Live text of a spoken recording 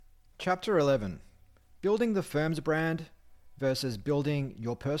Chapter 11. Building the firm's brand versus building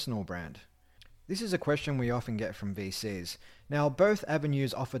your personal brand. This is a question we often get from VCs. Now, both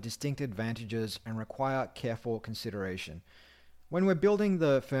avenues offer distinct advantages and require careful consideration. When we're building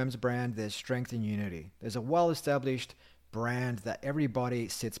the firm's brand, there's strength in unity. There's a well-established brand that everybody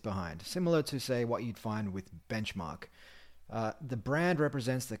sits behind, similar to, say, what you'd find with Benchmark. The brand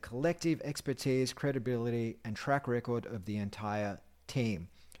represents the collective expertise, credibility, and track record of the entire team.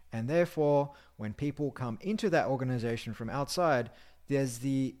 And therefore, when people come into that organization from outside, there's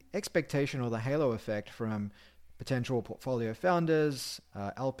the expectation or the halo effect from potential portfolio founders,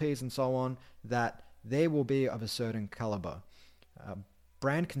 LPs, and so on, that they will be of a certain caliber.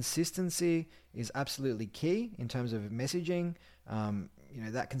 Brand consistency is absolutely key in terms of messaging.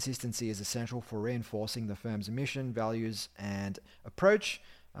 That consistency is essential for reinforcing the firm's mission, values, and approach.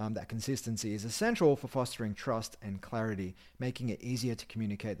 That consistency is essential for fostering trust and clarity, making it easier to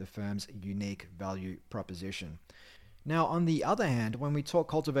communicate the firm's unique value proposition. Now, on the other hand, when we talk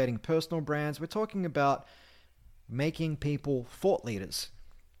cultivating personal brands, we're talking about making people thought leaders.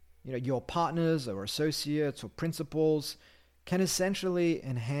 Your partners or associates or principals can essentially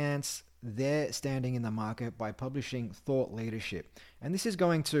enhance their standing in the market by publishing thought leadership. And this is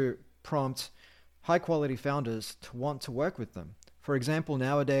going to prompt high-quality founders to want to work with them. For example,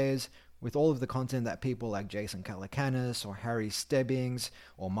 nowadays, with all of the content that people like Jason Calacanis or Harry Stebbings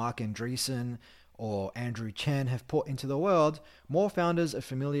or Mark Andreessen or Andrew Chen have put into the world, more founders are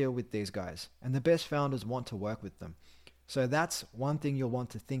familiar with these guys, and the best founders want to work with them. So that's one thing you'll want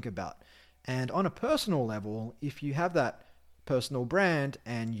to think about. And on a personal level, if you have that personal brand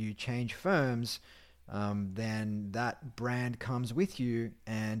and you change firms, then that brand comes with you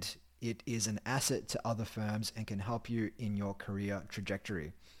and it is an asset to other firms and can help you in your career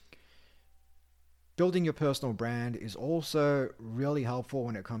trajectory. Building your personal brand is also really helpful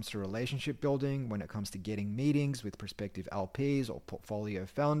when it comes to relationship building, when it comes to getting meetings with prospective LPs or portfolio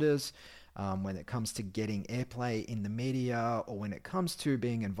founders, when it comes to getting airplay in the media, or when it comes to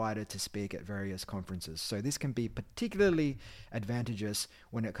being invited to speak at various conferences. So this can be particularly advantageous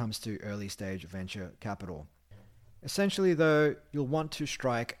when it comes to early stage venture capital. Essentially, though, you'll want to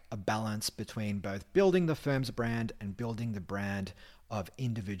strike a balance between both building the firm's brand and building the brand of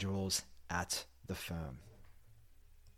individuals at the firm.